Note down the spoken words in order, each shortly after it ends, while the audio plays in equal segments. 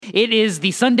It is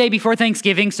the Sunday before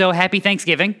Thanksgiving, so happy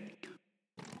Thanksgiving.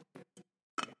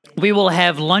 We will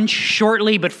have lunch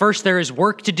shortly, but first there is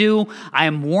work to do. I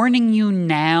am warning you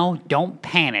now, don't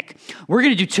panic. We're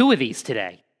going to do 2 of these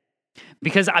today.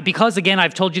 Because again,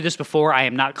 I've told you this before, I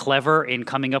am not clever in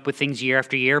coming up with things year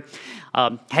after year.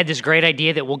 Had this great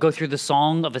idea that we'll go through the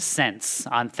Song of Ascents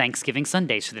on Thanksgiving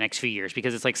Sundays for the next few years,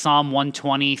 because it's like Psalm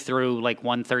 120 through like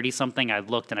 130 something. I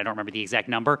looked and I don't remember the exact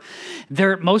number.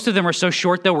 Most of them are so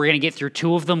short though, we're going to get through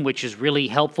 2 of them, which is really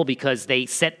helpful because they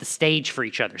set the stage for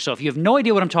each other. So if you have no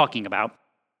idea what I'm talking about,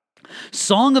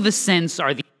 Song of Ascents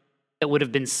are the that would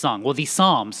have been sung. Well, the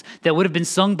Psalms that would have been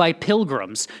sung by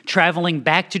pilgrims traveling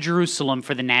back to Jerusalem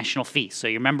for the national feast. So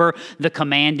you remember the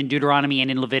command in Deuteronomy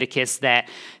and in Leviticus that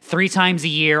 3 times a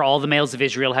year, all the males of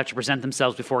Israel have to present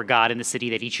themselves before God in the city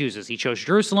that he chooses. He chose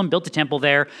Jerusalem, built a temple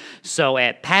there. So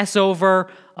at Passover,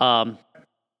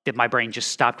 my brain just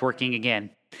stopped working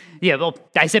again. Yeah, well,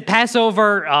 I said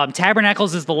Passover,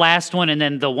 Tabernacles is the last one, and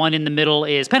then the one in the middle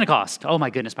is Pentecost. Oh my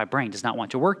goodness, my brain does not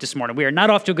want to work this morning. We are not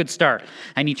off to a good start.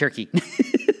 I need turkey.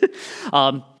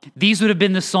 These would have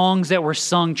been the songs that were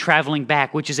sung traveling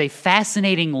back, which is a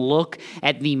fascinating look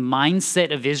at the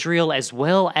mindset of Israel as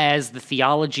well as the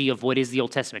theology of what is the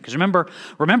Old Testament. Because remember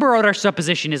what our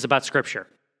supposition is about Scripture.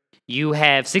 You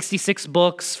have 66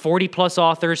 books, 40 plus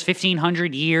authors,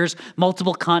 1,500 years,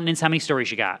 multiple continents. How many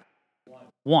stories you got?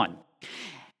 1.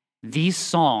 These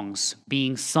songs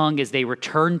being sung as they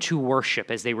return to worship,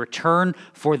 as they return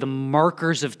for the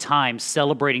markers of time,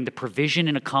 celebrating the provision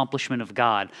and accomplishment of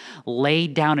God, lay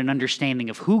down an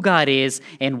understanding of who God is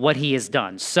and what he has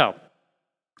done. So,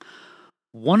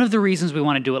 one of the reasons we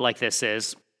want to do it like this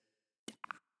is,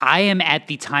 I am at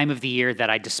the time of the year that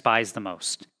I despise the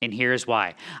most, and here's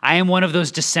why. I am one of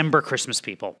those December Christmas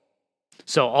people.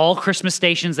 So all Christmas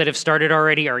stations that have started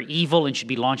already are evil and should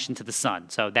be launched into the sun.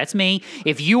 So that's me.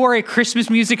 If you are a Christmas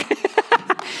music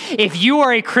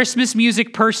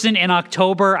person in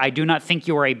October, I do not think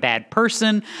you are a bad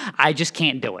person. I just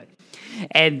can't do it.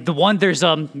 And there's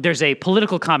a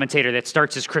political commentator that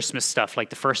starts his Christmas stuff like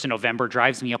the 1st of November,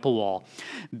 drives me up a wall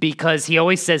because he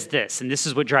always says this, and this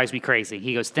is what drives me crazy.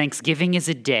 He goes, Thanksgiving is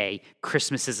a day,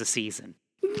 Christmas is a season.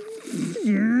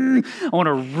 I want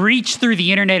to reach through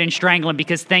the internet and strangle him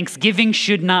because Thanksgiving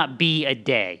should not be a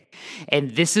day.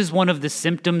 And this is one of the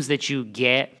symptoms that you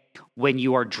get when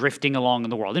you are drifting along in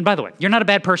the world. And by the way, you're not a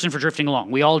bad person for drifting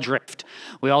along. We all drift.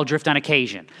 We all drift on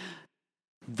occasion.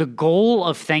 The goal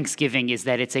of Thanksgiving is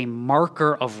that it's a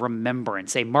marker of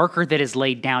remembrance, a marker that is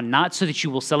laid down not so that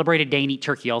you will celebrate a day and eat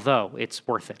turkey, although it's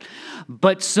worth it,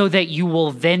 but so that you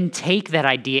will then take that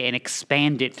idea and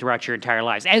expand it throughout your entire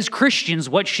lives. As Christians,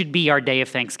 what should be our day of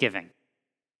Thanksgiving?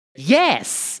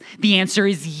 Yes. The answer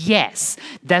is yes.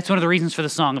 That's one of the reasons for the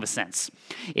Song of Ascents,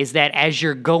 is that as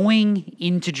you're going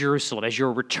into Jerusalem, as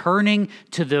you're returning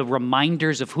to the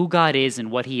reminders of who God is and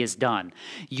what he has done,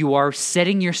 you are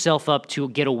setting yourself up to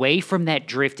get away from that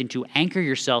drift and to anchor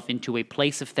yourself into a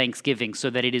place of thanksgiving so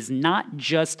that it is not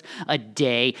just a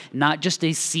day, not just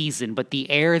a season, but the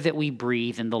air that we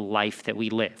breathe and the life that we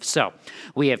live. So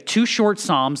we have 2 short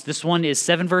Psalms. This one is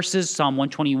 7 verses. Psalm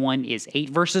 121 is 8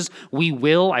 verses.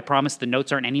 I promise the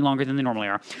notes aren't any longer than they normally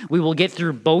are. We will get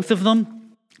through both of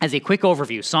them as a quick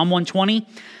overview. Psalm 120,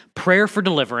 prayer for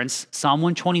deliverance. Psalm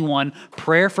 121,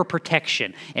 prayer for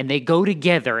protection. And they go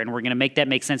together, and we're going to make that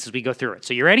make sense as we go through it.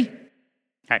 So you ready? All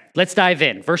right, let's dive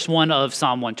in. Verse 1 of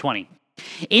Psalm 120.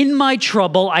 In my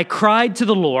trouble, I cried to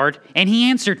the Lord, and he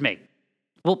answered me.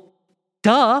 Well,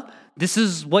 duh. This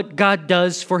is what God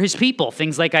does for his people,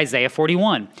 things like Isaiah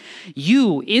 41.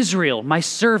 You, Israel, my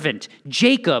servant,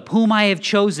 Jacob, whom I have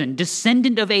chosen,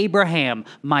 descendant of Abraham,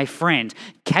 my friend.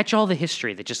 Catch all the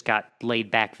history that just got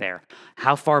laid back there.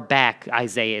 How far back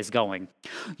Isaiah is going.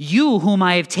 You, whom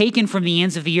I have taken from the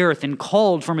ends of the earth and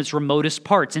called from its remotest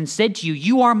parts, and said to you,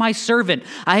 you are my servant.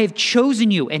 I have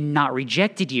chosen you and not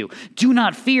rejected you. Do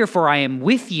not fear, for I am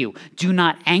with you. Do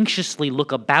not anxiously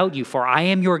look about you, for I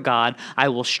am your God. I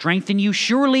will strengthen you.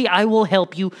 Surely I will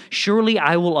help you. Surely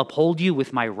I will uphold you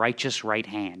with my righteous right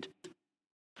hand.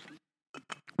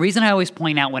 Reason I always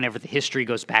point out whenever the history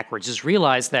goes backwards is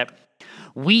realize that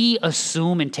we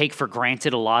assume and take for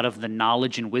granted a lot of the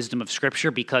knowledge and wisdom of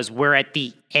Scripture because we're at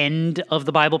the end of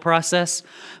the Bible process.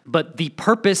 But the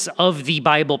purpose of the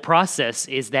Bible process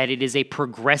is that it is a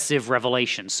progressive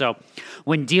revelation. So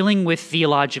when dealing with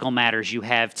theological matters, you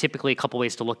have typically a couple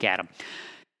ways to look at them.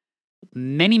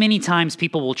 Many, many times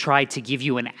people will try to give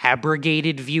you an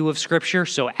abrogated view of Scripture.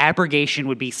 So abrogation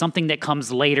would be something that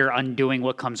comes later undoing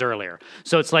what comes earlier.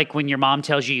 So it's like when your mom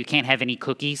tells you you can't have any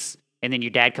cookies. and then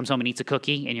your dad comes home and eats a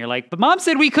cookie, and you're like, but mom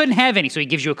said we couldn't have any, so he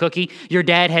gives you a cookie. Your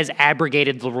dad has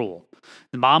abrogated the rule.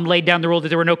 The mom laid down the rule that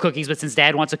there were no cookies, but since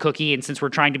dad wants a cookie, and since we're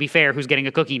trying to be fair, who's getting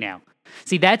a cookie now?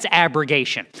 See, that's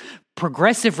abrogation.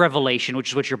 Progressive revelation, which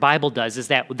is what your Bible does, is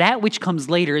that which comes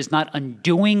later is not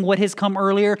undoing what has come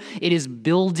earlier, it is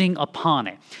building upon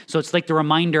it. So it's like the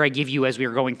reminder I give you as we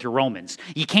were going through Romans.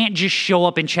 You can't just show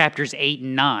up in chapters 8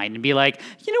 and 9 and be like,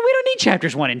 we don't need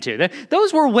chapters 1 and 2.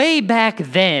 Those were way back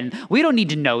then. We don't need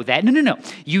to know that. No.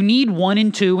 You need 1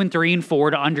 and 2 and 3 and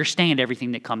 4 to understand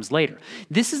everything that comes later.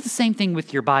 This is the same thing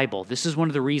with your Bible. This is one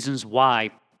of the reasons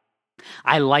why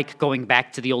I like going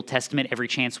back to the Old Testament every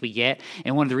chance we get,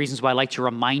 and one of the reasons why I like to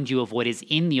remind you of what is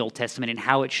in the Old Testament and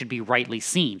how it should be rightly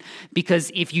seen.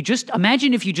 Because if you just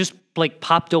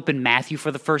popped open Matthew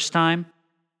for the first time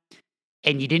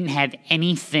and you didn't have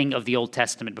anything of the Old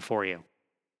Testament before you.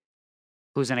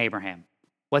 Who's an Abraham?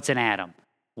 What's an Adam?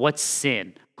 What's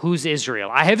sin? Who's Israel?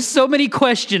 I have so many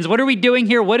questions. What are we doing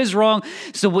here? What is wrong?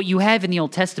 So what you have in the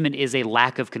Old Testament is a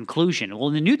lack of conclusion. Well,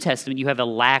 in the New Testament, you have a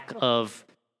lack of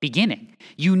beginning.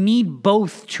 You need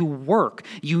both to work.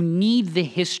 You need the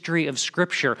history of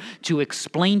Scripture to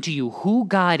explain to you who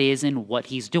God is and what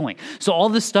He's doing. So all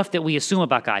the stuff that we assume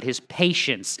about God, His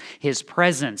patience, His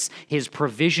presence, His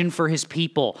provision for His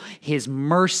people, His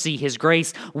mercy, His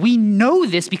grace, we know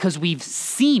this because we've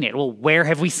seen it. Well, where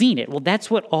have we seen it? Well, that's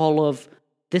what all of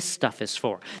this stuff is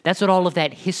for. That's what all of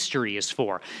that history is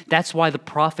for. That's why the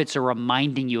prophets are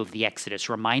reminding you of the Exodus,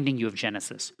 reminding you of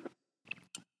Genesis.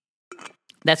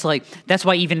 That's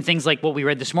why even things like what we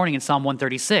read this morning in Psalm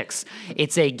 136,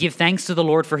 it's a give thanks to the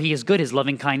Lord for He is good, His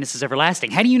loving kindness is everlasting.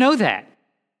 How do you know that?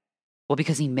 Well,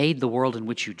 because He made the world in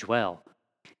which you dwell.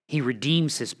 He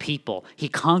redeems His people. He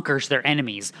conquers their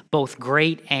enemies, both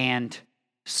great and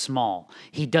small.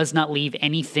 He does not leave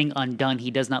anything undone. He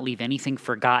does not leave anything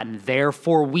forgotten.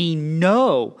 Therefore, we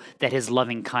know that His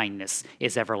loving kindness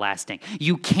is everlasting.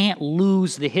 You can't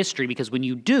lose the history, because when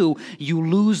you do, you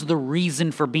lose the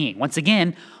reason for being. Once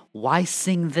again, why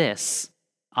sing this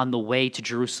on the way to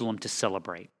Jerusalem to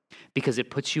celebrate? Because it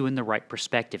puts you in the right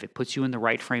perspective. It puts you in the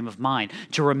right frame of mind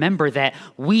to remember that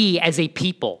we as a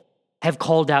people have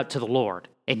called out to the Lord,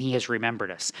 and He has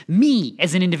remembered us. Me,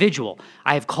 as an individual,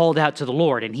 I have called out to the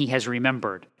Lord, and He has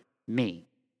remembered me,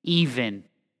 even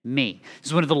me. This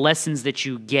is one of the lessons that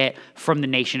you get from the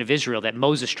nation of Israel that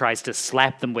Moses tries to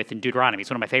slap them with in Deuteronomy. It's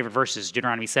one of my favorite verses,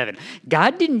 Deuteronomy 7.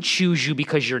 God didn't choose you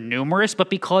because you're numerous, but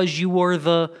because you were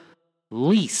the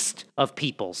least of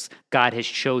peoples. God has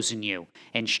chosen you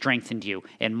and strengthened you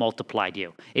and multiplied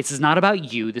you. This is not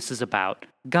about you. This is about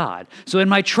God. So in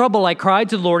my trouble, I cried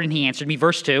to the Lord, and He answered me.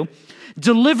 Verse 2,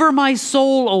 deliver my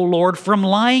soul, O Lord, from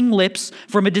lying lips,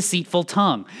 from a deceitful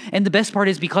tongue. And the best part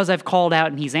is, because I've called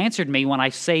out and He's answered me, when I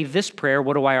say this prayer,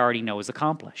 what do I already know is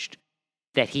accomplished?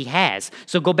 That He has.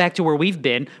 So go back to where we've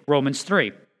been, Romans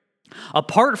 3.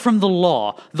 Apart from the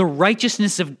law, the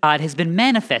righteousness of God has been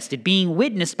manifested, being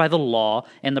witnessed by the law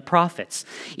and the prophets,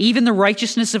 even the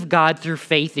righteousness of God through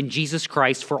faith in Jesus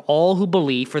Christ for all who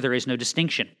believe, for there is no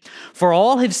distinction. For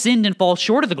all have sinned and fall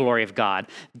short of the glory of God,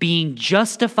 being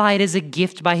justified as a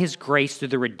gift by His grace through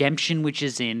the redemption which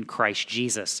is in Christ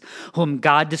Jesus, whom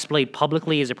God displayed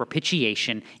publicly as a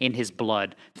propitiation in His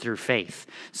blood through faith.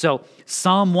 So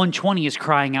Psalm 120 is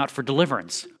crying out for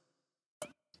deliverance,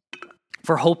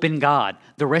 for hope in God.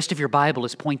 The rest of your Bible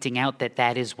is pointing out that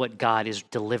that is what God is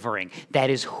delivering.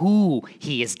 That is who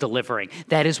He is delivering.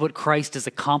 That is what Christ is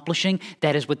accomplishing.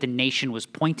 That is what the nation was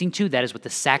pointing to. That is what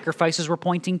the sacrifices were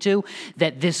pointing to.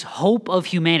 That this hope of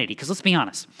humanity, because let's be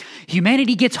honest,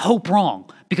 humanity gets hope wrong,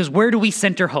 because where do we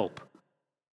center hope?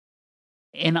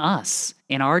 In us,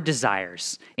 in our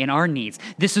desires, in our needs.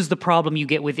 This is the problem you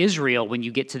get with Israel when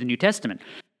you get to the New Testament.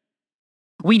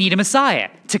 We need a Messiah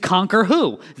to conquer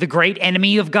who? The great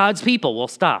enemy of God's people. Well,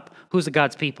 stop. Who's the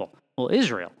God's people? Well,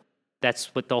 Israel. That's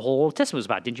what the whole Old Testament was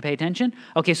about. Didn't you pay attention?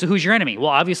 Okay, so who's your enemy?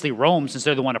 Well, obviously Rome, since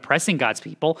they're the one oppressing God's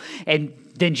people. And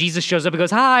then Jesus shows up and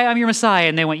goes, hi, I'm your Messiah.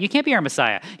 And they went, you can't be our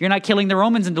Messiah. You're not killing the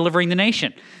Romans and delivering the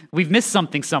nation. We've missed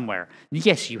something somewhere.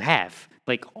 Yes, you have.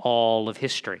 Like all of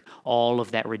history, all of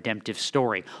that redemptive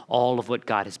story, all of what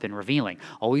God has been revealing.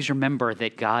 Always remember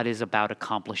that God is about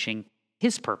accomplishing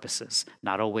His purposes,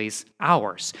 not always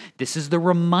ours. This is the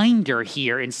reminder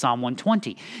here in Psalm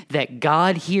 120, that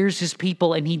God hears His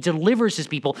people and He delivers His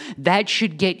people. That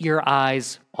should get your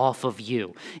eyes off of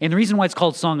you. And the reason why it's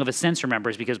called Song of Ascents,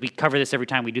 remember, is because we cover this every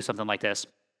time we do something like this.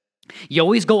 You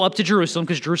always go up to Jerusalem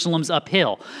because Jerusalem's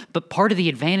uphill. But part of the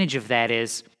advantage of that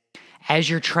is, as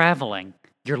you're traveling,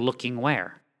 you're looking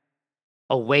where?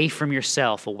 away from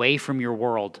yourself, away from your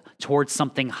world, towards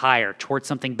something higher, towards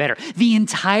something better. The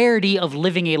entirety of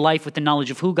living a life with the knowledge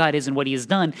of who God is and what he has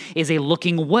done is a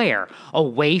looking where?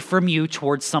 Away from you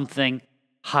towards something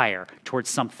higher, towards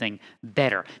something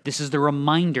better. This is the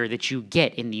reminder that you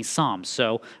get in these Psalms.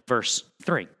 So, verse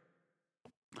 3.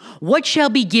 What shall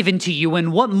be given to you,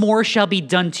 and what more shall be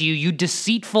done to you, you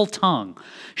deceitful tongue?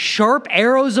 Sharp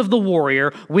arrows of the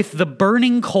warrior with the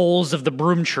burning coals of the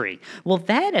broom tree. Well,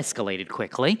 that escalated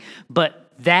quickly,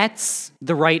 but that's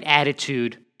the right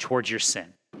attitude towards your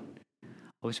sin.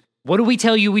 What do we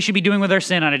tell you we should be doing with our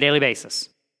sin on a daily basis?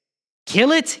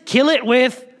 Kill it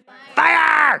with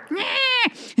fire!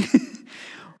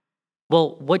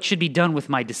 Well, what should be done with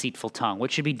my deceitful tongue?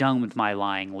 What should be done with my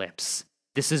lying lips?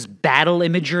 This is battle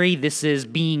imagery. This is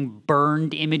being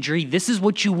burned imagery. This is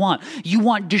what you want. You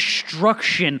want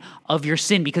destruction of your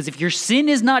sin, because if your sin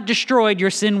is not destroyed, your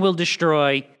sin will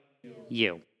destroy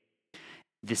you.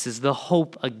 This is the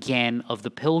hope, again, of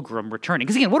the pilgrim returning.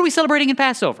 Because again, what are we celebrating in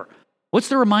Passover? What's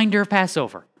the reminder of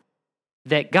Passover?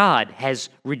 That God has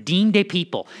redeemed a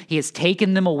people. He has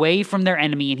taken them away from their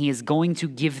enemy, and he is going to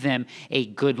give them a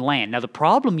good land. Now, the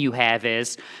problem you have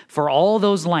is, for all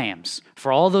those lambs,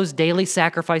 for all those daily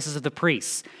sacrifices of the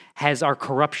priests, has our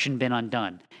corruption been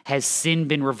undone? Has sin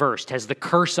been reversed? Has the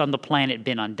curse on the planet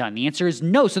been undone? The answer is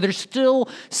no. So there's still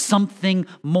something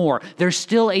more. There's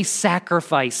still a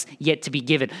sacrifice yet to be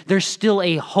given. There's still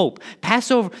a hope.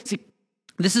 Passover, see,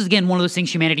 this is, again, one of those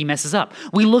things humanity messes up.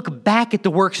 We look back at the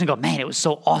works and go, man, it was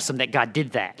so awesome that God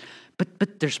did that.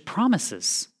 But there's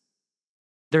promises.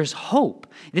 There's hope.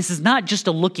 This is not just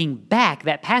a looking back.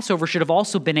 That Passover should have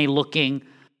also been a looking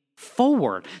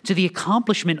forward to the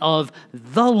accomplishment of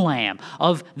the Lamb,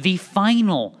 of the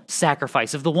final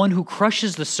sacrifice, of the one who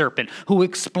crushes the serpent, who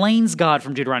explains God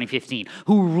from Deuteronomy 15,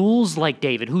 who rules like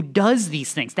David, who does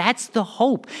these things. That's the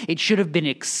hope. It should have been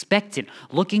expectant,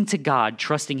 looking to God,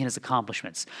 trusting in his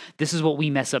accomplishments. This is what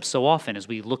we mess up so often, as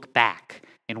we look back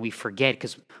and we forget,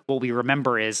 because what we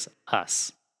remember is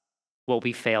us, what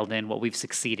we failed in, what we've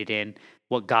succeeded in,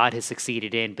 what God has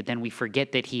succeeded in, but then we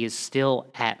forget that he is still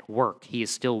at work. He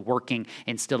is still working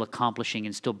and still accomplishing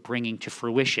and still bringing to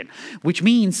fruition, which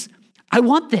means I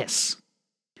want this.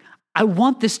 I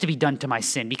want this to be done to my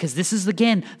sin, because this is,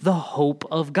 again, the hope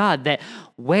of God, that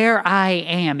where I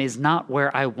am is not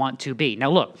where I want to be.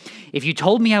 Now, look, if you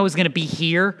told me I was going to be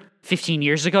here 15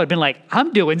 years ago, I'd been like,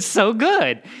 I'm doing so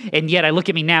good. And yet I look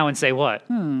at me now and say, what?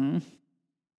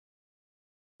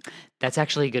 That's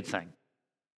actually a good thing.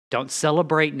 Don't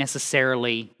celebrate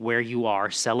necessarily where you are.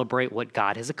 Celebrate what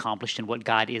God has accomplished and what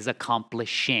God is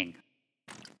accomplishing.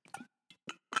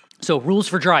 So, rules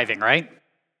for driving, right?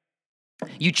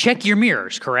 You check your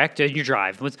mirrors, correct, as you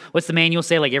drive. What's the manual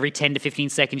say? Like every 10 to 15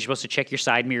 seconds, you're supposed to check your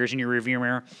side mirrors and your rearview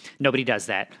mirror. Nobody does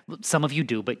that. Some of you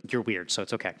do, but you're weird, so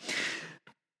it's okay.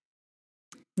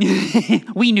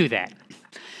 We knew that.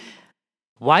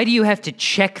 Why do you have to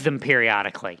check them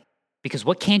periodically? Because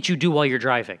what can't you do while you're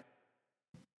driving?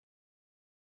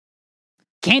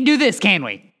 Can't do this, can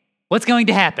we? What's going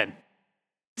to happen?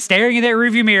 Staring at that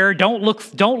rearview mirror, don't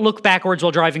look backwards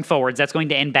while driving forwards. That's going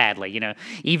to end badly. You know,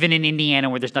 even in Indiana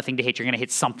where there's nothing to hit, you're going to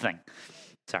hit something.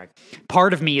 Sorry.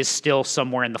 Part of me is still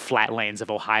somewhere in the flatlands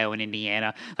of Ohio and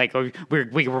Indiana. Like I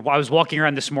was walking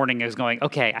around this morning, I was going,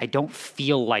 okay, I don't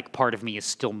feel like part of me is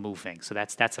still moving. So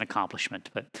that's an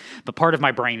accomplishment. But part of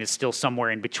my brain is still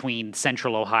somewhere in between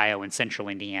central Ohio and central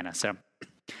Indiana. So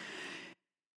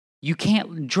you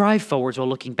can't drive forwards while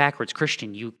looking backwards,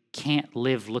 Christian. You can't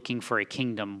live looking for a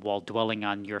kingdom while dwelling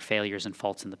on your failures and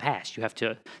faults in the past. You have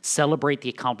to celebrate the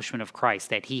accomplishment of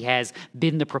Christ, that he has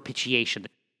been the propitiation, the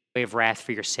way of wrath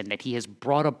for your sin, that he has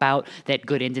brought about that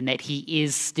good end, and that he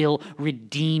is still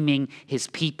redeeming his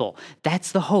people.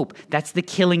 That's the hope. That's the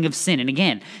killing of sin. And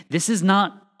again, this is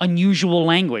not unusual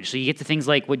language. So you get to things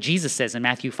like what Jesus says in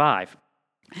Matthew 5.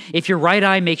 If your right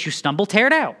eye makes you stumble, tear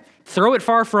it out. Throw it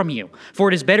far from you, for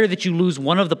it is better that you lose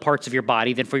one of the parts of your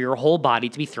body than for your whole body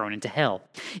to be thrown into hell.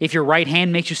 If your right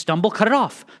hand makes you stumble, cut it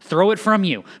off. Throw it from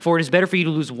you, for it is better for you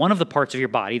to lose one of the parts of your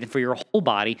body than for your whole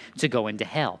body to go into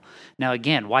hell. Now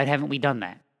again, why haven't we done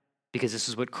that? Because this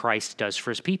is what Christ does for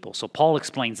his people. So Paul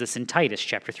explains this in Titus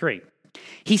chapter 3.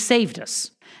 He saved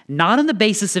us, not on the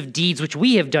basis of deeds which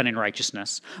we have done in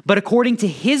righteousness, but according to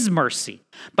his mercy,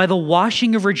 by the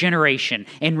washing of regeneration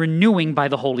and renewing by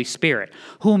the Holy Spirit,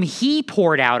 whom he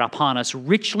poured out upon us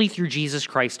richly through Jesus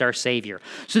Christ our Savior,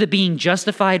 so that being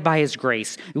justified by his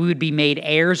grace, we would be made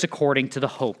heirs according to the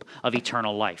hope of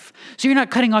eternal life. So you're not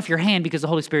cutting off your hand because the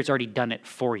Holy Spirit's already done it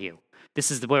for you.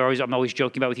 This is the way I'm always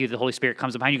joking about with you. The Holy Spirit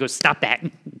comes behind you and goes, stop that.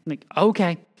 Like,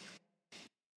 okay.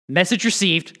 Message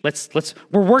received.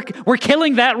 We're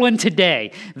killing that one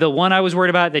today. The one I was worried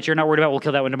about that you're not worried about, we'll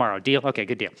kill that one tomorrow. Deal? Okay,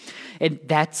 good deal. And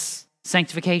that's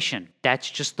sanctification.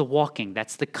 That's just the walking.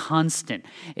 That's the constant.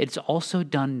 It's also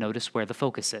done, notice where the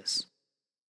focus is.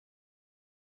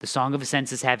 The Song of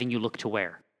Ascents is having you look to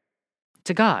where?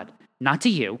 To God. Not to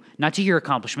you, not to your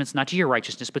accomplishments, not to your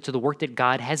righteousness, but to the work that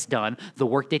God has done, the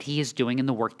work that he is doing, and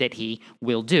the work that he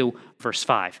will do. Verse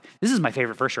 5. This is my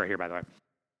favorite verse right here, by the way.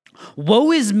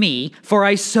 Woe is me, for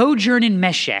I sojourn in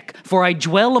Meshech, for I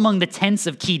dwell among the tents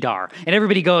of Kedar. And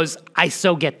everybody goes, I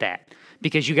so get that,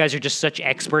 because you guys are just such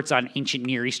experts on ancient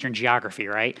Near Eastern geography,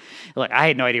 right? Look, I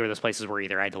had no idea where those places were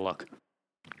either. I had to look.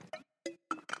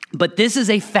 But this is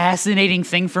a fascinating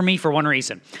thing for me for one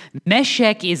reason.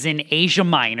 Meshech is in Asia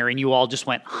Minor, and you all just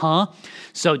went, huh?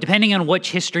 So depending on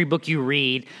which history book you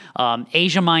read,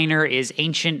 Asia Minor is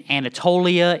ancient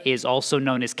Anatolia, is also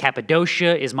known as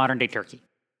Cappadocia, is modern-day Turkey.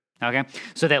 Okay?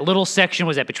 So that little section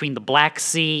was between the Black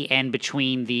Sea and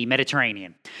between the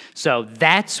Mediterranean. So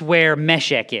that's where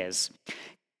Meshech is.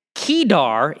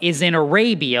 Kedar is in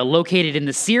Arabia, located in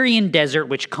the Syrian desert,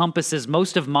 which encompasses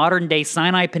most of modern-day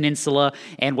Sinai Peninsula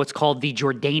and what's called the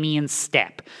Jordanian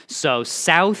steppe. So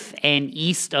south and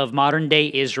east of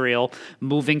modern-day Israel,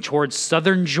 moving towards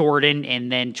southern Jordan, and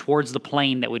then towards the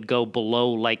plain that would go below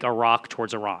like Iraq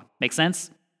towards Iran. Make sense?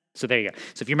 So there you go.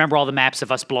 So if you remember all the maps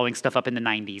of us blowing stuff up in the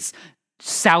 90s,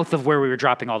 south of where we were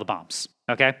dropping all the bombs,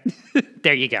 okay?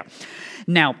 There you go.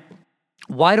 Now,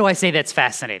 why do I say that's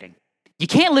fascinating? You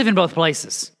can't live in both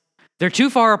places. They're too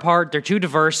far apart, they're too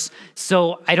diverse,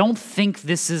 so I don't think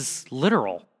this is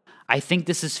literal. I think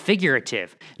this is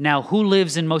figurative. Now, who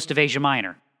lives in most of Asia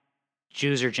Minor?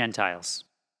 Jews or Gentiles?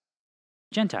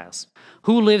 Gentiles.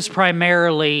 Who lives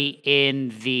primarily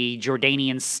in the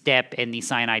Jordanian steppe and the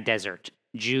Sinai desert?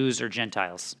 Jews or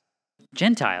Gentiles?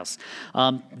 Gentiles.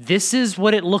 This is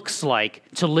what it looks like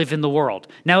to live in the world.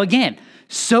 Now again,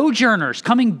 sojourners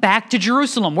coming back to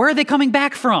Jerusalem. Where are they coming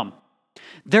back from?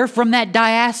 They're from that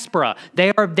diaspora.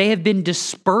 They have been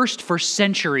dispersed for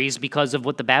centuries because of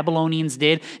what the Babylonians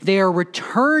did. They are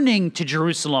returning to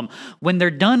Jerusalem. When they're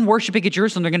done worshiping at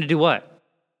Jerusalem, they're going to do what?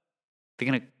 They're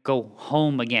going to go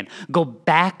home again, go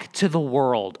back to the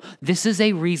world. This is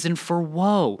a reason for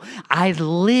woe. I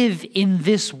live in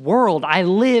this world. I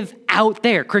live out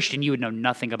there. Christian, you would know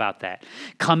nothing about that.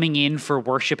 Coming in for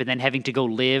worship and then having to go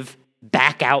live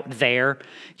back out there.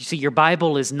 You see, your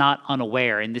Bible is not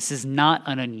unaware, and this is not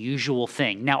an unusual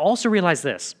thing. Now, also realize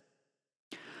this.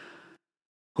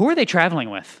 Who are they traveling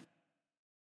with?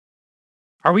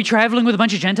 Are we traveling with a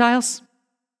bunch of Gentiles?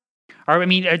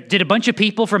 Did a bunch of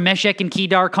people from Meshech and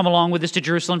Kedar come along with us to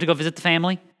Jerusalem to go visit the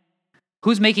family?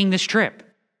 Who's making this trip?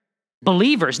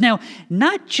 Believers. Now,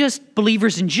 not just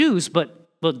believers and Jews, but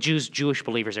Jewish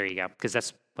believers, there you go, because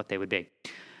that's what they would be.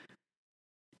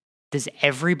 Does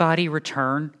everybody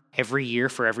return every year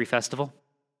for every festival?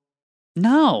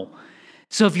 No.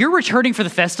 So if you're returning for the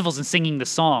festivals and singing the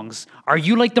songs, are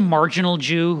you like the marginal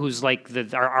Jew who's like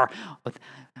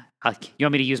you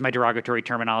want me to use my derogatory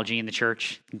terminology in the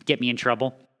church? Get me in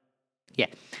trouble? Yeah.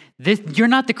 You're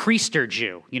not the Creaster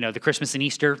Jew, the Christmas and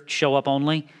Easter show up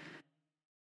only.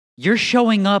 You're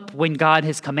showing up when God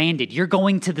has commanded. You're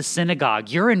going to the synagogue.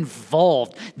 You're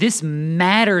involved. This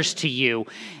matters to you.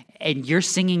 And you're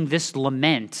singing this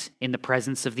lament in the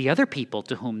presence of the other people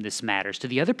to whom this matters, to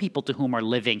the other people to whom are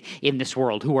living in this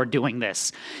world who are doing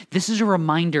this. This is a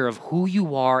reminder of who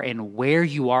you are and where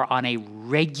you are on a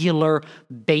regular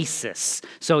basis.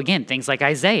 So again, things like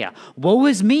Isaiah. Woe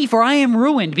is me, for I am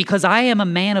ruined, because I am a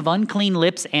man of unclean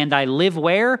lips, and I live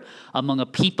where? Among a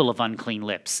people of unclean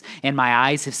lips. And my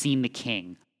eyes have seen the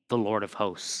King, the Lord of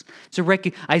hosts. So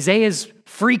Isaiah's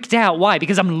freaked out. Why?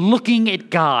 Because I'm looking at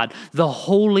God, the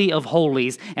Holy of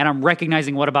Holies, and I'm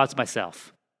recognizing what about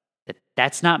myself?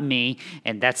 That's not me,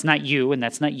 and that's not you, and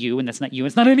that's not you, and that's not you.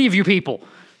 It's not any of you people.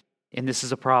 And this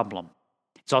is a problem.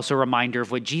 It's also a reminder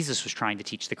of what Jesus was trying to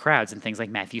teach the crowds in things like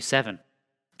Matthew 7.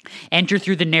 Enter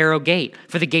through the narrow gate,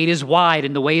 for the gate is wide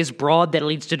and the way is broad that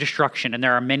leads to destruction, and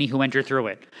there are many who enter through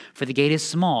it. For the gate is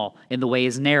small and the way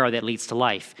is narrow that leads to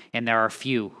life, and there are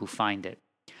few who find it.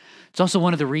 It's also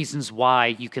one of the reasons why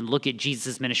you can look at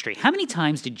Jesus' ministry. How many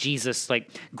times did Jesus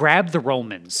grab the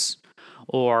Romans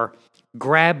or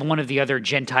grab one of the other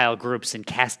Gentile groups and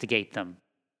castigate them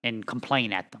and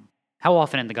complain at them? How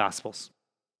often in the Gospels?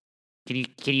 Can you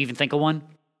even think of one?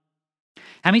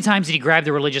 How many times did he grab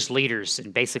the religious leaders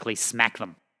and basically smack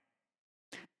them?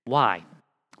 Why?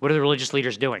 What are the religious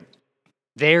leaders doing?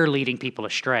 They're leading people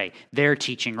astray. They're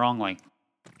teaching wrongly.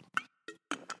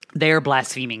 They're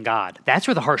blaspheming God. That's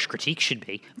where the harsh critique should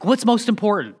be. What's most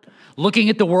important? Looking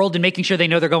at the world and making sure they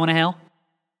know they're going to hell?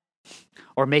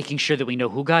 or making sure that we know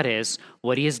who God is,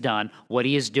 what he has done, what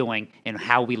he is doing, and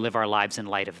how we live our lives in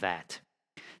light of that.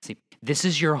 See, this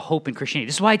is your hope in Christianity.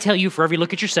 This is why I tell you, for every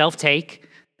look at yourself, take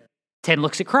 10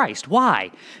 looks at Christ. Why?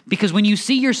 Because when you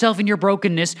see yourself in your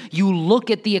brokenness, you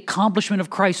look at the accomplishment of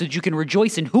Christ so that you can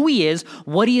rejoice in who he is,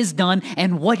 what he has done,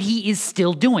 and what he is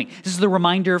still doing. This is the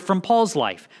reminder from Paul's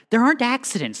life. There aren't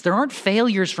accidents. There aren't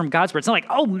failures from God's word. It's not like,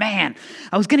 oh man,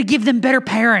 I was going to give them better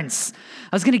parents.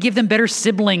 I was going to give them better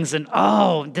siblings. And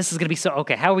oh, this is going to be so,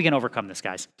 okay, how are we going to overcome this,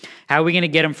 guys? How are we going to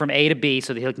get him from A to B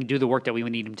so that he can do the work that we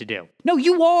would need him to do? No,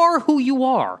 you are who you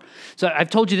are. So I've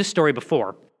told you this story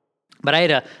before. But I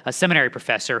had a seminary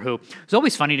professor who was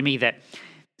always funny to me that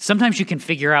sometimes you can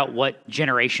figure out what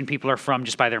generation people are from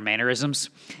just by their mannerisms.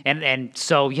 And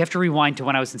so you have to rewind to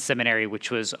when I was in seminary,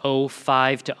 which was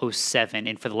 '05 to '07.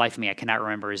 And for the life of me, I cannot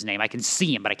remember his name. I can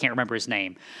see him, but I can't remember his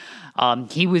name.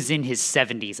 He was in his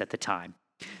 70s at the time.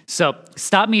 So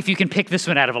stop me if you can pick this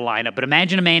one out of a lineup. But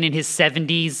imagine a man in his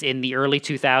 70s in the early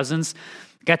 2000s.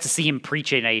 Got to see him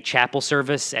preach in a chapel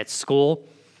service at school.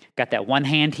 Got that one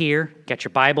hand here, got your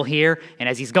Bible here, and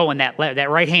as he's going, that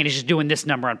right hand is just doing this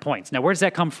number on points. Now, where does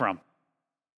that come from?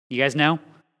 You guys know?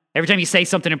 Every time you say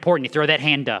something important, you throw that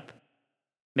hand up.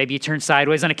 Maybe you turn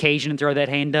sideways on occasion and throw that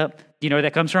hand up. Do you know where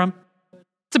that comes from?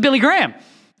 It's a Billy Graham.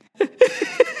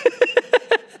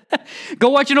 Go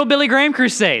watch an old Billy Graham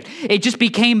crusade. It just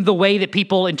became the way that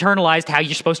people internalized how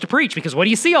you're supposed to preach, because what do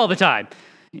you see all the time?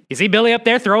 You see Billy up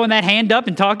there throwing that hand up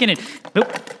and talking, and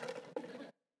nope.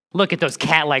 Look at those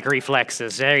cat-like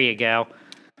reflexes. There you go.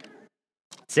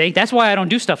 See, that's why I don't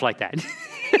do stuff like that.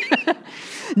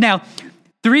 Now,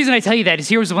 the reason I tell you that is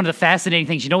here was one of the fascinating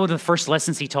things. You know one of the first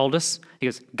lessons he told us? He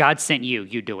goes, God sent you,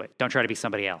 you do it. Don't try to be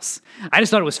somebody else. I just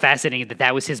thought it was fascinating that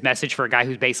that was his message for a guy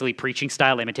who's basically preaching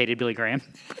style imitated Billy Graham.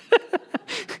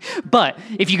 But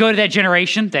if you go to that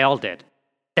generation, they all did.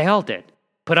 They all did.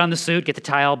 Put on the suit, get the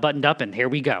tie all buttoned up, and here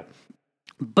we go.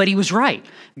 But he was right.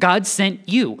 God sent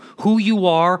you. Who you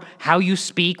are, how you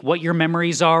speak, what your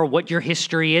memories are, what your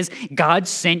history is. God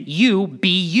sent you,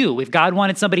 be you. If God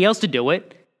wanted somebody else to do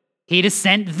it, he'd have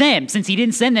sent them. Since he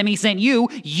didn't send them, he sent you.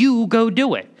 You go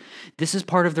do it. This is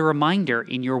part of the reminder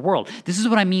in your world. This is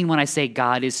what I mean when I say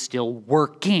God is still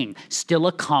working, still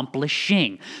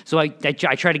accomplishing. So I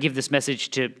try to give this message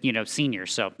to,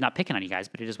 seniors. So not picking on you guys,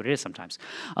 but it is what it is sometimes.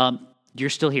 You're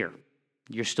still here.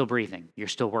 You're still breathing. You're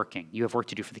still working. You have work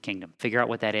to do for the kingdom. Figure out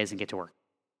what that is and get to work.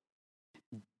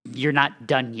 You're not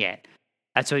done yet.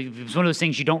 That's why it's one of those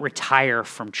things, you don't retire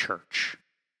from church.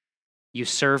 You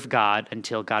serve God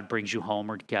until God brings you home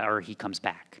or he comes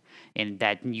back. And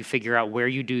that you figure out where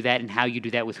you do that and how you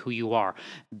do that with who you are.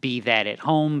 Be that at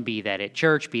home, be that at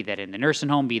church, be that in the nursing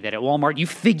home, be that at Walmart. You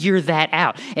figure that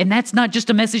out. And that's not just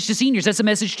a message to seniors. That's a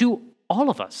message to all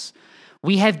of us.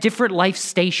 We have different life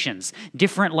stations,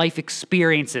 different life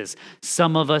experiences.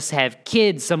 Some of us have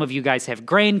kids. Some of you guys have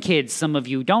grandkids. Some of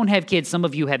you don't have kids. Some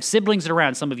of you have siblings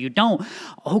around. Some of you don't.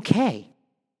 Okay,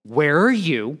 where are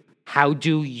you? How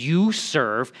do you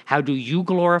serve? How do you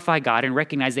glorify God and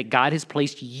recognize that God has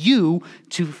placed you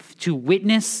to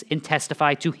witness and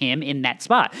testify to him in that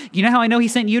spot? You know how I know he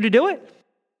sent you to do it?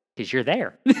 Because you're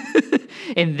there.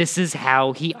 And this is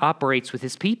how he operates with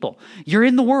his people. You're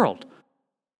in the world.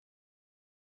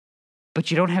 But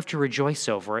you don't have to rejoice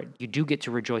over it. You do get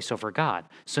to rejoice over God.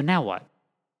 So now what?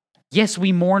 Yes,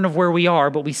 we mourn of where we are,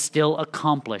 but we still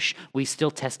accomplish. We still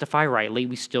testify rightly.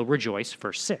 We still rejoice.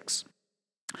 Verse 6.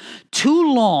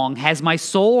 Too long has my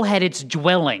soul had its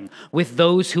dwelling with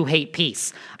those who hate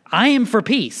peace. I am for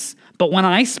peace, but when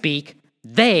I speak,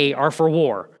 they are for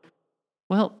war.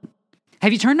 Well,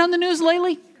 have you turned on the news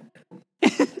lately?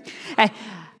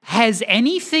 Has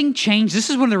anything changed? This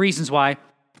is one of the reasons why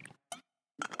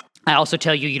I also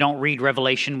tell you don't read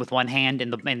Revelation with one hand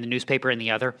and the newspaper in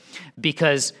the other,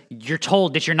 because you're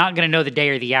told that you're not going to know the day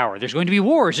or the hour. There's going to be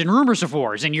wars and rumors of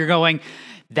wars, and you're going,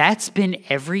 that's been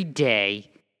every day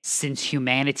since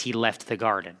humanity left the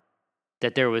garden.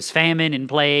 That there was famine and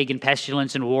plague and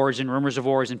pestilence and wars and rumors of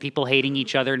wars and people hating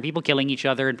each other and people killing each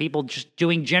other and people just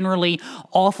doing generally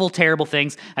awful, terrible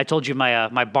things. I told you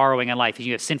my borrowing in life.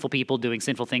 You have sinful people doing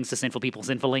sinful things to sinful people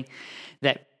sinfully.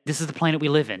 That this is the planet we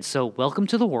live in. So welcome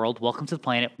to the world. Welcome to the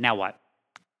planet. Now what?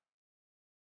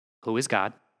 Who is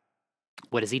God?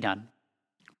 What has he done?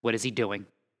 What is he doing?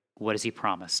 What has he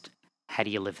promised? How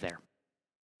do you live there?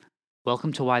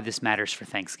 Welcome to why this matters for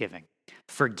Thanksgiving.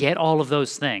 Forget all of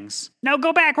those things. No,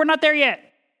 go back. We're not there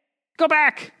yet. Go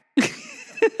back.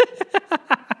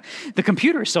 The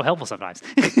computer is so helpful sometimes.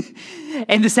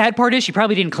 And the sad part is she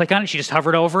probably didn't click on it. She just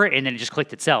hovered over it and then it just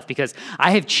clicked itself, because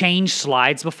I have changed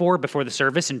slides before the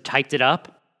service and typed it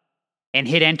up and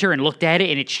hit enter and looked at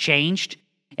it and it's changed.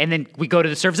 And then we go to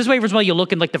the service. This way, as well, you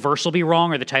look and like the verse will be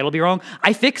wrong or the title will be wrong.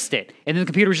 I fixed it. And then the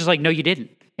computer was just like, no, you didn't.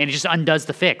 And it just undoes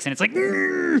the fix. And it's like,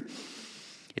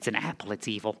 it's an apple. It's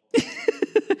evil.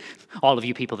 All of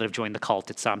you people that have joined the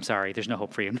cult, I'm sorry. There's no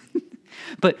hope for you.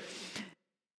 But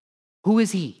who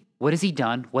is he? What has he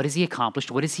done? What has he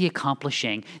accomplished? What is he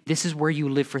accomplishing? This is where you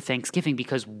live for thanksgiving,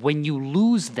 because when you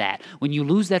lose that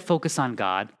focus on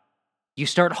God, you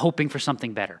start hoping for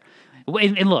something better.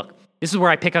 And look, this is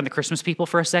where I pick on the Christmas people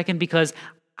for a second, because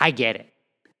I get it.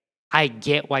 I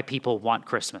get why people want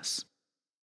Christmas.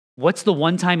 What's the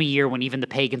one time a year when even the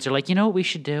pagans are like, you know what we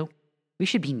should do? We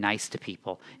should be nice to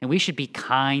people, and we should be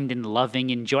kind and loving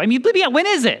and joy. I mean, when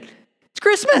is it? It's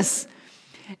Christmas.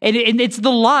 And it's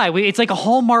the lie. It's like a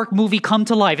Hallmark movie come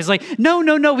to life. It's like, no.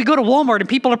 We go to Walmart and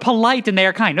people are polite and they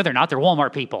are kind. No, they're not. They're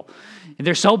Walmart people. And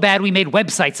they're so bad we made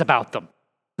websites about them.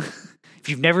 If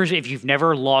you've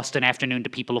never lost an afternoon to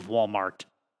people of Walmart,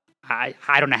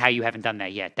 I don't know how you haven't done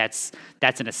that yet. That's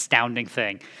an astounding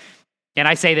thing. And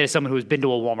I say that as someone who has been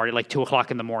to a Walmart at like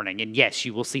 2:00 in the morning. And yes,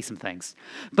 you will see some things.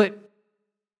 But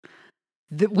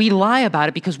we lie about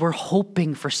it because we're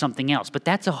hoping for something else. But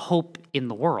that's a hope in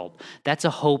the world. That's a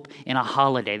hope in a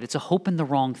holiday. That's a hope in the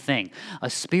wrong thing. A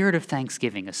spirit of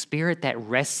thanksgiving, a spirit that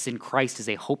rests in Christ, is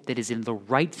a hope that is in the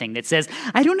right thing, that says,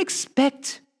 I don't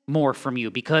expect more from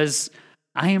you because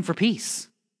I am for peace.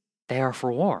 They are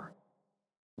for war.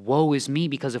 Woe is me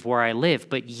because of where I live,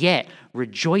 but yet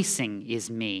rejoicing is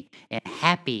me, and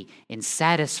happy and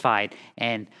satisfied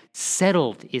and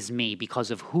settled is me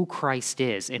because of who Christ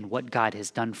is and what God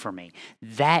has done for me.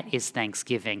 That is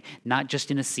thanksgiving, not just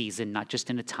in a season, not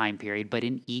just in a time period, but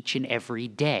in each and every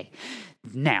day.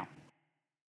 Now,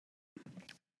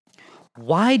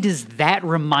 why does that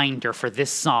reminder for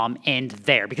this psalm end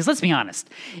there? Because let's be honest,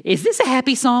 is this a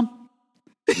happy psalm?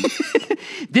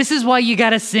 This is why you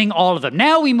got to sing all of them.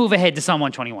 Now we move ahead to Psalm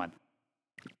 121.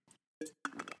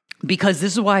 Because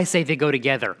this is why I say they go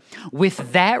together.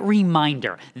 With that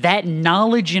reminder, that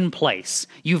knowledge in place,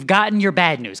 you've gotten your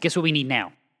bad news. Guess what we need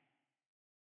now?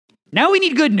 Now we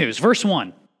need good news. Verse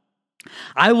 1.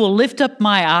 I will lift up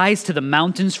my eyes to the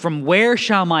mountains. From where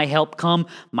shall my help come?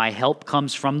 My help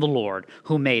comes from the Lord,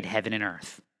 who made heaven and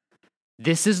earth.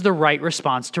 This is the right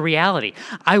response to reality.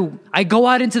 I go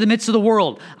out into the midst of the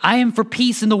world. I am for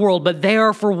peace in the world, but they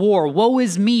are for war. Woe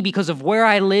is me because of where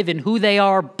I live and who they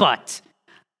are, but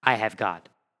I have God.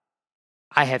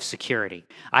 I have security.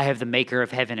 I have the maker of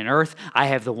heaven and earth. I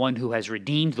have the one who has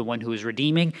redeemed, the one who is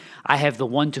redeeming. I have the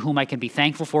one to whom I can be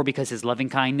thankful for because his loving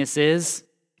kindness is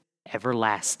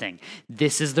everlasting.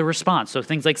 This is the response. So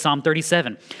things like Psalm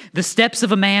 37. The steps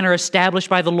of a man are established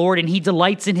by the Lord, and he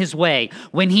delights in his way.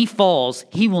 When he falls,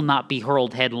 he will not be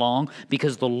hurled headlong,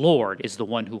 because the Lord is the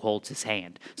one who holds his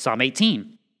hand. Psalm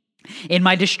 18. In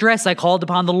my distress, I called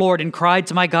upon the Lord and cried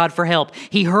to my God for help.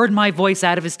 He heard my voice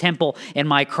out of his temple, and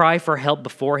my cry for help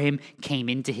before him came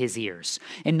into his ears.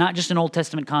 And not just an Old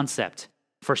Testament concept.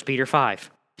 1 Peter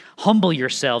 5. Humble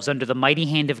yourselves under the mighty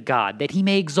hand of God, that he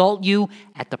may exalt you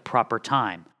at the proper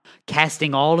time,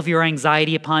 casting all of your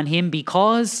anxiety upon him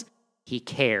because he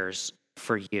cares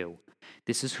for you.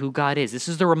 This is who God is. This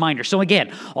is the reminder. So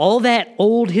again, all that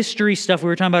old history stuff we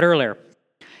were talking about earlier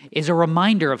is a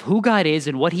reminder of who God is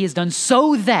and what he has done,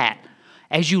 so that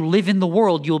as you live in the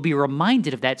world, you'll be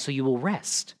reminded of that, so you will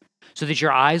rest. So that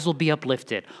your eyes will be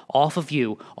uplifted off of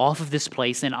you, off of this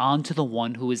place, and onto the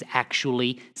one who is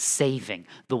actually saving,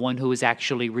 the one who is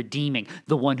actually redeeming,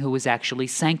 the one who is actually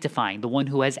sanctifying, the one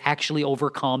who has actually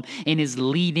overcome and is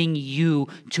leading you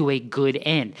to a good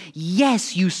end.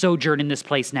 Yes, you sojourn in this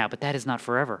place now, but that is not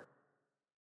forever.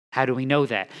 How do we know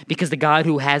that? Because the God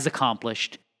who has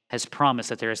accomplished has promised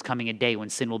that there is coming a day when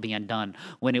sin will be undone,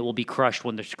 when it will be crushed,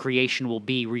 when the creation will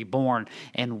be reborn,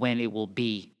 and when it will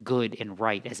be good and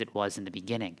right as it was in the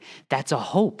beginning. That's a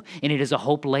hope, and it is a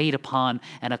hope laid upon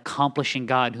an accomplishing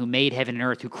God who made heaven and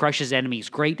earth, who crushes enemies,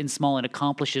 great and small, and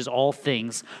accomplishes all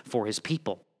things for his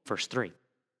people. Verse 3.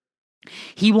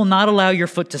 He will not allow your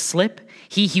foot to slip.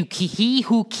 He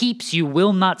who keeps you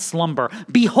will not slumber.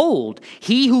 Behold,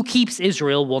 he who keeps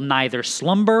Israel will neither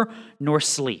slumber nor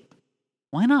sleep.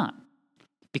 Why not?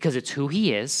 Because it's who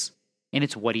he is, and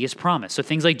it's what he has promised. So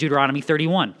things like Deuteronomy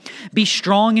 31. Be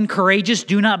strong and courageous.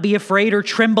 Do not be afraid or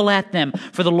tremble at them.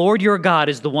 For the Lord your God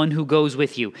is the one who goes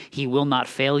with you. He will not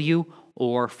fail you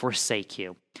or forsake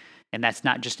you. And that's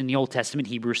not just in the Old Testament,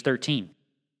 Hebrews 13.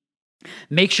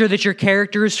 Make sure that your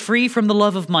character is free from the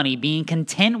love of money, being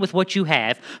content with what you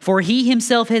have. For he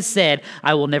himself has said,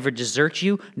 I will never desert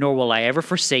you, nor will I ever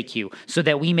forsake you, so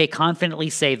that we may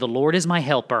confidently say, the Lord is my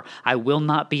helper. I will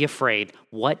not be afraid.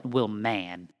 What will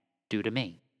man do to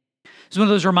me? It's one of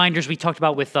those reminders we talked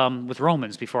about with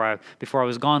Romans before I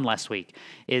was gone last week,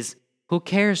 is who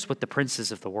cares what the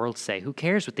princes of the world say? Who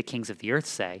cares what the kings of the earth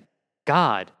say?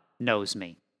 God knows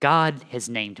me. God has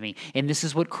named me. And this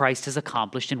is what Christ has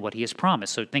accomplished and what he has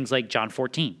promised. So things like John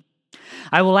 14.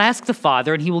 I will ask the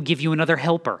Father, and he will give you another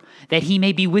helper, that he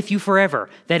may be with you forever.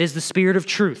 That is the Spirit of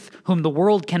truth, whom the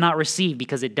world cannot receive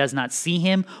because it does not see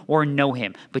him or know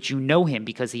him. But you know him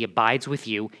because he abides with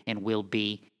you and will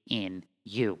be in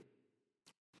you.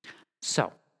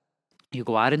 So, you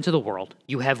go out into the world.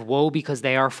 You have woe because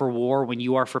they are for war when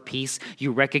you are for peace.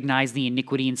 You recognize the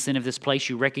iniquity and sin of this place.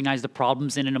 You recognize the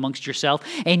problems in and amongst yourself,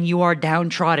 and you are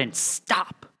downtrodden.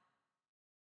 Stop.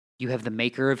 You have the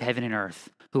maker of heaven and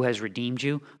earth, who has redeemed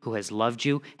you, who has loved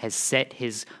you, has set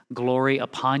his glory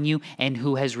upon you, and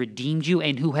who has redeemed you,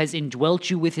 and who has indwelt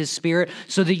you with his Spirit,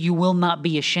 so that you will not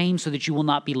be ashamed, so that you will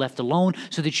not be left alone,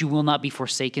 so that you will not be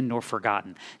forsaken nor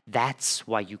forgotten. That's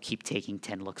why you keep taking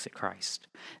 10 looks at Christ.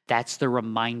 That's the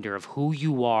reminder of who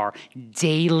you are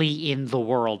daily in the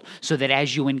world, so that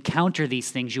as you encounter these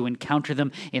things, you encounter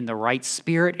them in the right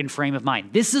spirit and frame of mind.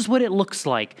 This is what it looks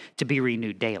like to be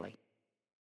renewed daily.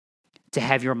 To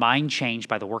have your mind changed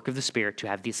by the work of the Spirit, to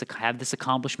have this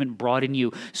accomplishment brought in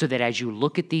you, so that as you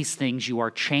look at these things, you are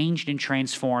changed and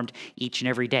transformed each and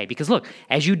every day. Because look,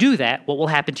 as you do that, what will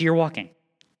happen to your walking?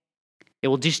 It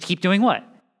will just keep doing what?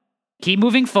 Keep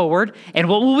moving forward. And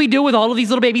what will we do with all of these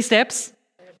little baby steps?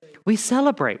 We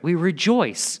celebrate. We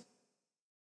rejoice.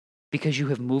 Because you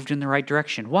have moved in the right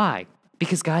direction. Why?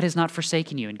 Because God has not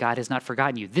forsaken you and God has not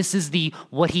forgotten you. This is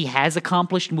what he has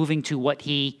accomplished, moving to what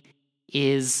he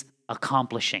is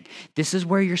accomplishing. This is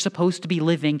where you're supposed to be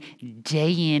living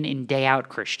day in and day out,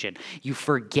 Christian. You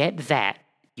forget that.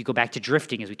 You go back to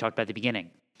drifting, as we talked about at the beginning.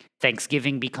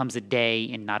 Thanksgiving becomes a day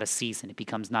and not a season. It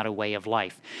becomes not a way of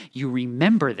life. You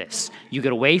remember this. You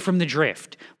get away from the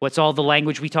drift. What's all the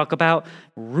language we talk about?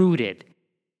 Rooted,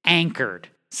 anchored,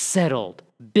 settled,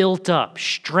 built up,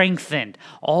 strengthened.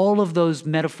 All of those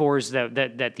metaphors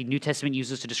that the New Testament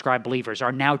uses to describe believers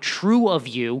are now true of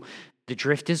you. The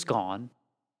drift is gone.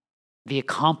 The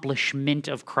accomplishment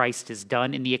of Christ is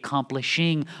done, and the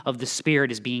accomplishing of the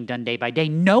Spirit is being done day by day,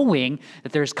 knowing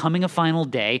that there's coming a final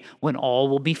day when all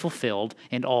will be fulfilled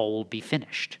and all will be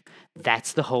finished.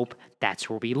 That's the hope.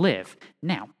 That's where we live.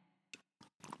 Now,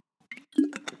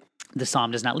 the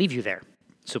psalm does not leave you there.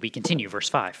 So we continue, verse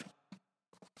 5.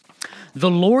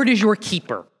 The Lord is your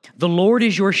keeper. The Lord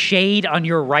is your shade on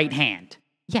your right hand.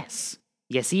 Yes.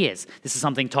 Yes, he is. This is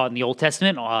something taught in the Old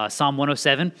Testament, Psalm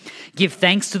 107. Give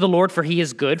thanks to the Lord, for he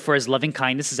is good, for his loving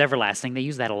kindness is everlasting. They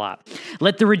use that a lot.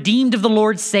 Let the redeemed of the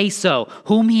Lord say so,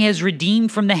 whom he has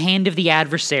redeemed from the hand of the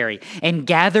adversary, and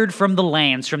gathered from the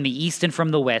lands, from the east and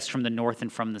from the west, from the north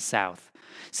and from the south.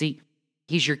 See,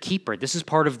 he's your keeper. This is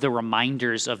part of the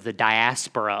reminders of the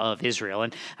diaspora of Israel.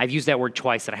 And I've used that word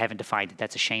twice and I haven't defined it.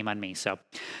 That's a shame on me. So,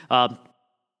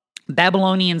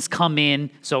 Babylonians come in,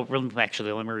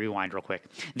 actually, let me rewind real quick.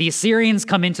 The Assyrians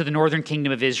come into the northern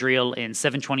kingdom of Israel in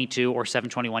 722 or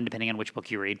 721, depending on which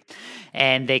book you read.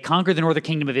 And they conquer the northern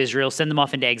kingdom of Israel, send them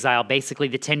off into exile. Basically,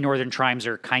 the 10 northern tribes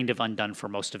are kind of undone for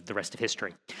most of the rest of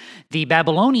history. The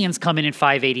Babylonians come in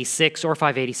 586 or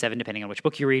 587, depending on which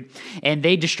book you read. And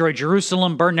they destroy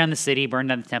Jerusalem, burn down the city, burn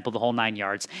down the temple, the whole 9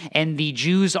 yards. And the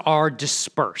Jews are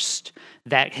dispersed.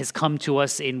 That has come to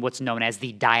us in what's known as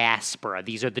the diaspora.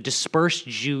 These are the dispersed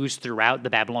Jews throughout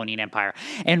the Babylonian Empire.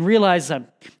 And they realize the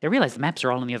maps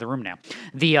are all in the other room now.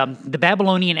 The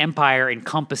Babylonian Empire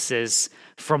encompasses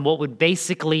from what would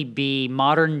basically be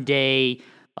modern day,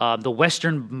 the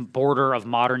western border of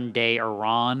modern day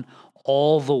Iran,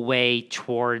 all the way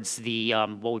towards the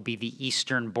what would be the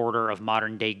eastern border of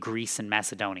modern day Greece and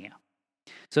Macedonia.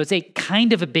 So it's a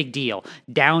kind of a big deal,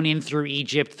 down in through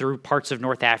Egypt, through parts of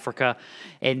North Africa,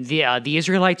 and the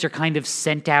Israelites are kind of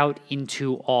sent out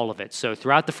into all of it. So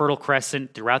throughout the Fertile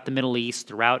Crescent, throughout the Middle East,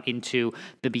 throughout into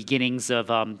the beginnings of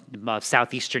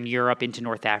southeastern Europe, into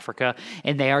North Africa,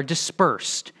 and they are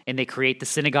dispersed, and they create the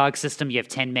synagogue system. You have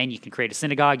 10 men, you can create a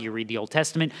synagogue, you read the Old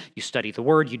Testament, you study the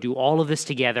Word, you do all of this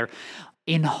together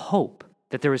in hope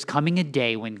that there is coming a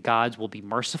day when God will be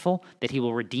merciful, that he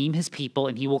will redeem his people,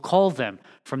 and he will call them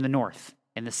from the north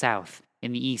and the south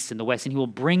and the east and the west, and he will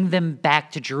bring them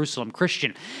back to Jerusalem.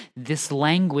 Christian, this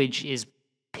language is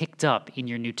picked up in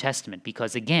your New Testament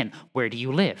because, again, where do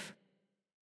you live?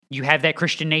 You have that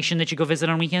Christian nation that you go visit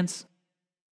on weekends?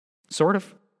 Sort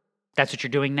of. That's what you're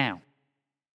doing now.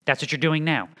 That's what you're doing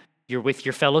now. You're with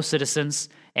your fellow citizens,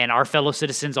 and our fellow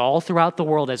citizens all throughout the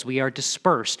world as we are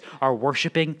dispersed are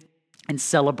worshiping and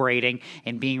celebrating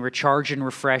and being recharged and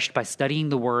refreshed by studying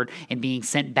the word and being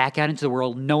sent back out into the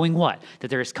world, knowing what? That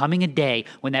there is coming a day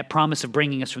when that promise of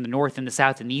bringing us from the north and the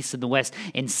south and the east and the west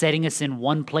and setting us in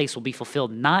one place will be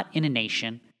fulfilled, not in a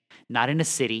nation, not in a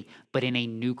city, but in a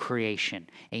new creation,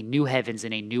 a new heavens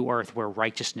and a new earth where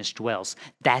righteousness dwells.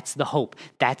 That's the hope.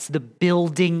 That's the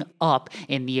building up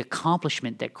and the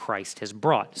accomplishment that Christ has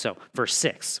brought. So, verse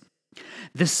 6.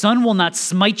 The sun will not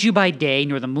smite you by day,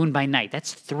 nor the moon by night.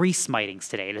 That's 3 smitings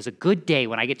today. It is a good day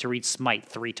when I get to read smite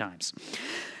 3 times.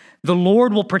 The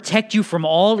Lord will protect you from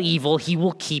all evil. He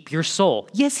will keep your soul.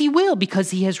 Yes, he will, because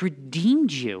he has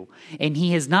redeemed you. And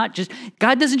he has not just,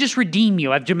 God doesn't just redeem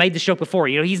you. I've made this joke before.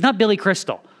 He's not Billy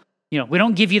Crystal. We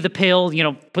don't give you the pill,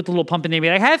 put the little pump in there and be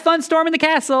like, have fun storming the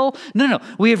castle. No.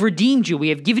 We have redeemed you. We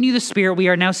have given you the Spirit. We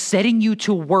are now setting you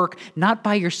to work, not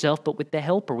by yourself, but with the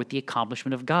helper, with the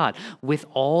accomplishment of God, with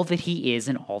all that he is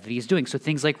and all that he is doing. So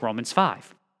things like Romans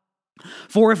 5.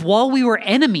 For if while we were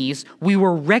enemies, we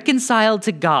were reconciled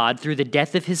to God through the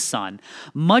death of his Son,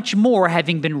 much more,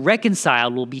 having been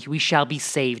reconciled, we shall be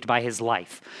saved by his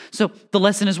life. So the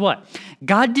lesson is what?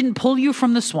 God didn't pull you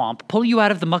from the swamp, pull you out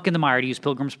of the muck and the mire, to use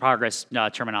Pilgrim's Progress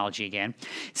terminology again,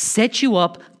 set you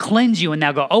up, cleanse you, and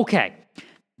now go, okay,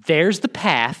 there's the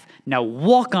path, now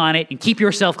walk on it and keep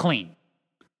yourself clean.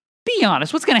 Be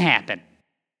honest, what's going to happen?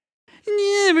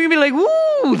 Yeah, we're going to be like,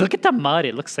 ooh, look at the mud.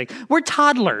 It looks like we're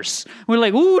toddlers. We're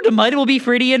like, ooh, the mud will be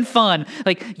pretty and fun.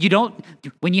 Like,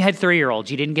 when you had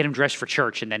 3-year-olds, you didn't get them dressed for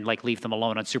church and then leave them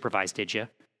alone unsupervised, did you?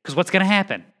 Because what's going to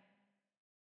happen?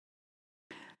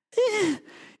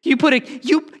 You put a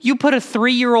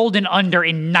 3-year-old and under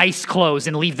in nice clothes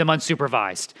and leave them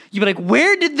unsupervised. You'd be like,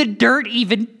 where did the dirt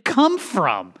even come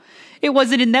from? It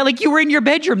wasn't in that, you were in your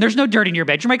bedroom. There's no dirt in your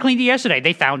bedroom. I cleaned it yesterday.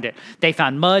 They found it. They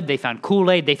found mud. They found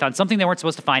Kool-Aid. They found something they weren't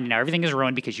supposed to find, and now everything is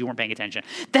ruined because you weren't paying attention.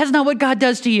 That's not what God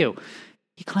does to you.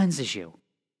 He cleanses you,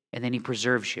 and then he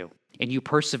preserves you, and you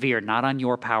persevere not on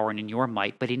your power and in your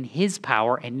might, but in his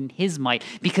power and in his might,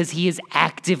 because he is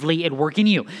actively at work in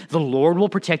you. The Lord will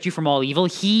protect you from all evil.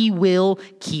 He will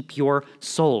keep your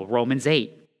soul. Romans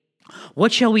 8.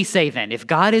 What shall we say then? If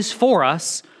God is for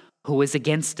us, who is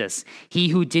against us? He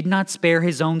who did not spare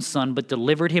his own Son, but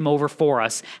delivered him over for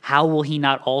us, how will he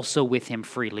not also with him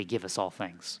freely give us all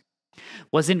things?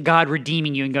 Wasn't God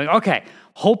redeeming you and going, okay,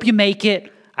 hope you make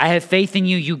it. I have faith in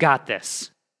you. You got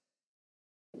this.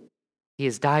 He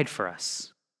has died for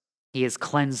us. He has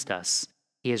cleansed us.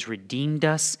 He has redeemed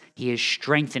us. He is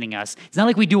strengthening us. It's not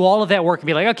like we do all of that work and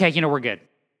be like, okay, we're good.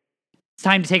 It's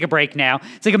time to take a break now.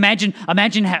 It's like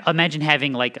imagine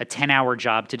having like a 10-hour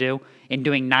job to do and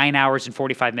doing 9 hours and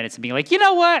 45 minutes and being like, you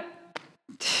know what?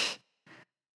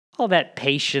 All that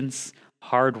patience,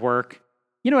 hard work.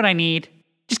 You know what I need?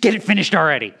 Just get it finished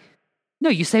already.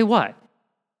 No, you say what?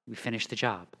 We finish the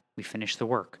job. We finish the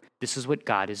work. This is what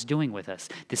God is doing with us.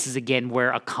 This is again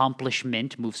where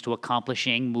accomplishment moves to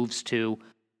accomplishing, moves to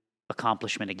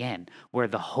accomplishment again, where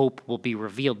the hope will be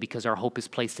revealed because our hope is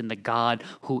placed in the God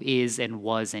who is and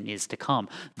was and is to come,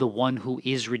 the one who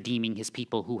is redeeming his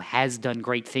people, who has done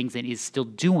great things and is still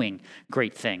doing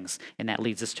great things. And that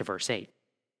leads us to verse 8.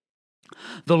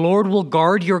 The Lord will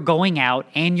guard your going out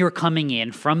and your coming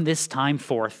in from this time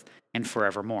forth and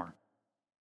forevermore.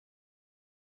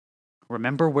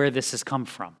 Remember where this has come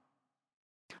from.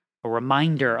 A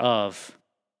reminder of,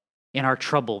 in our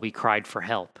trouble, we cried for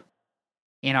help.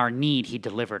 In our need, he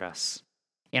delivered us.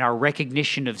 In our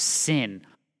recognition of sin,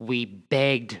 we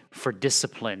begged for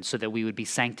discipline so that we would be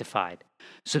sanctified,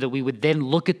 so that we would then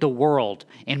look at the world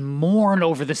and mourn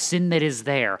over the sin that is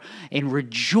there and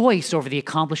rejoice over the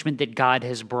accomplishment that God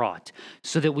has brought,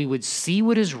 so that we would see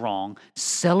what is wrong,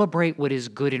 celebrate what is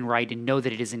good and right, and know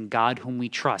that it is in God whom we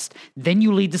trust. Then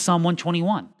you lead to Psalm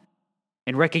 121.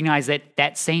 And recognize that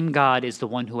that same God is the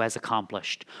one who has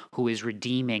accomplished, who is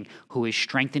redeeming, who is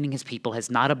strengthening his people, has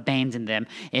not abandoned them.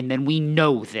 And then we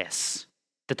know this,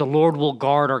 that the Lord will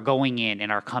guard our going in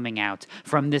and our coming out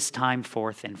from this time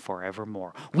forth and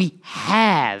forevermore. We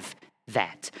have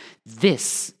that.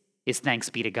 This is thanks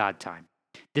be to God time.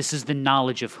 This is the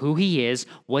knowledge of who he is,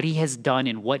 what he has done,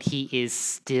 and what he is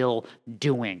still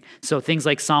doing. So things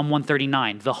like Psalm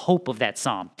 139, the hope of that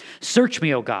psalm. Search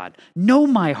me, O God, know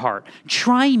my heart,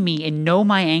 try me and know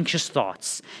my anxious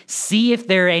thoughts. See if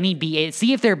there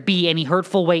be any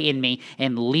hurtful way in me,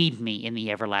 and lead me in the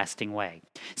everlasting way.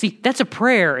 See, that's a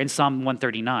prayer in Psalm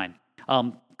 139.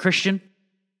 Christian,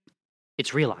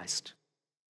 it's realized.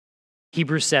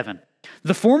 Hebrews 7.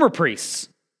 The former priests,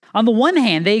 on the one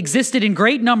hand, they existed in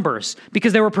great numbers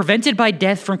because they were prevented by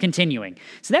death from continuing.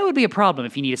 So that would be a problem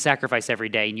if you need a sacrifice every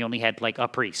day and you only had like a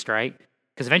priest, right?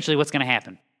 Because eventually what's going to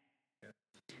happen?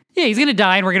 Yeah, he's going to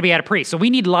die and we're going to be out of priests. So we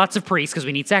need lots of priests because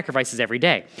we need sacrifices every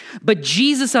day. But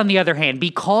Jesus, on the other hand,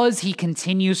 because he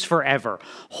continues forever,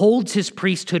 holds his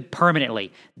priesthood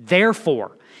permanently.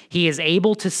 Therefore, he is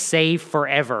able to save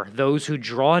forever those who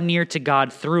draw near to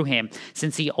God through him,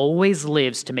 since he always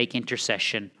lives to make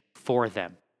intercession for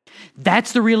them.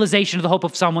 That's the realization of the hope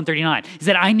of Psalm 139, is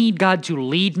that I need God to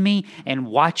lead me and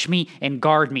watch me and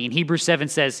guard me. And Hebrews 7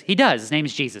 says he does. His name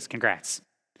is Jesus. Congrats.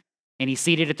 And he's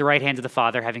seated at the right hand of the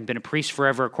Father, having been a priest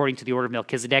forever according to the order of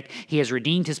Melchizedek. He has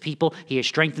redeemed his people. He has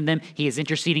strengthened them. He is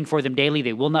interceding for them daily.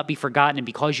 They will not be forgotten. And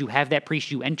because you have that priest,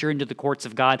 you enter into the courts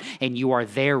of God, and you are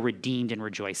there redeemed and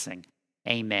rejoicing.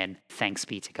 Amen. Thanks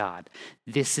be to God.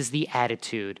 This is the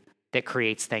attitude that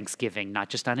creates thanksgiving, not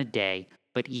just on a day,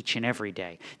 but each and every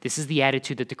day. This is the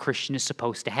attitude that the Christian is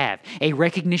supposed to have. A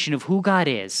recognition of who God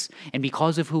is, and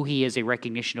because of who he is, a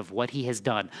recognition of what he has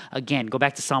done. Again, go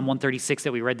back to Psalm 136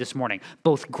 that we read this morning.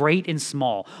 Both great and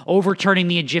small, overturning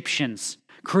the Egyptians,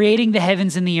 creating the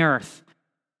heavens and the earth,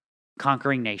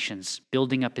 conquering nations,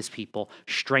 building up his people,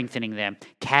 strengthening them,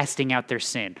 casting out their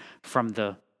sin from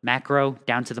the macro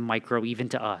down to the micro, even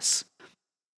to us.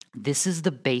 This is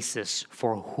the basis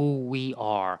for who we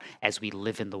are as we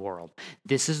live in the world.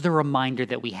 This is the reminder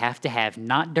that we have to have,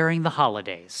 not during the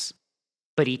holidays,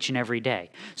 but each and every day.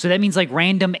 So that means like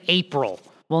random April.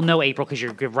 Well, no April, because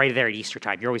you're right there at Easter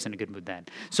time. You're always in a good mood then.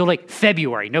 So like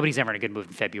February, nobody's ever in a good mood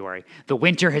in February. The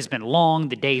winter has been long,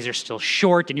 the days are still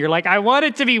short, and you're like, I want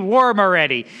it to be warm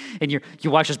already. And you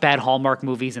watch those bad Hallmark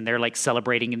movies, and they're like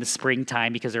celebrating in the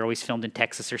springtime because they're always filmed in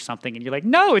Texas or something. And you're like,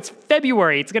 no, it's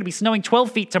February. It's going to be snowing 12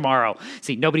 feet tomorrow.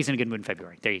 See, nobody's in a good mood in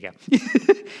February. There you go.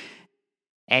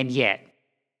 And yet,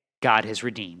 God has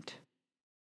redeemed.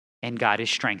 And God is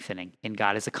strengthening, and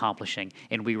God is accomplishing,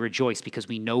 and we rejoice because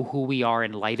we know who we are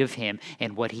in light of him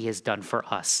and what he has done for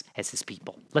us as his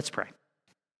people. Let's pray.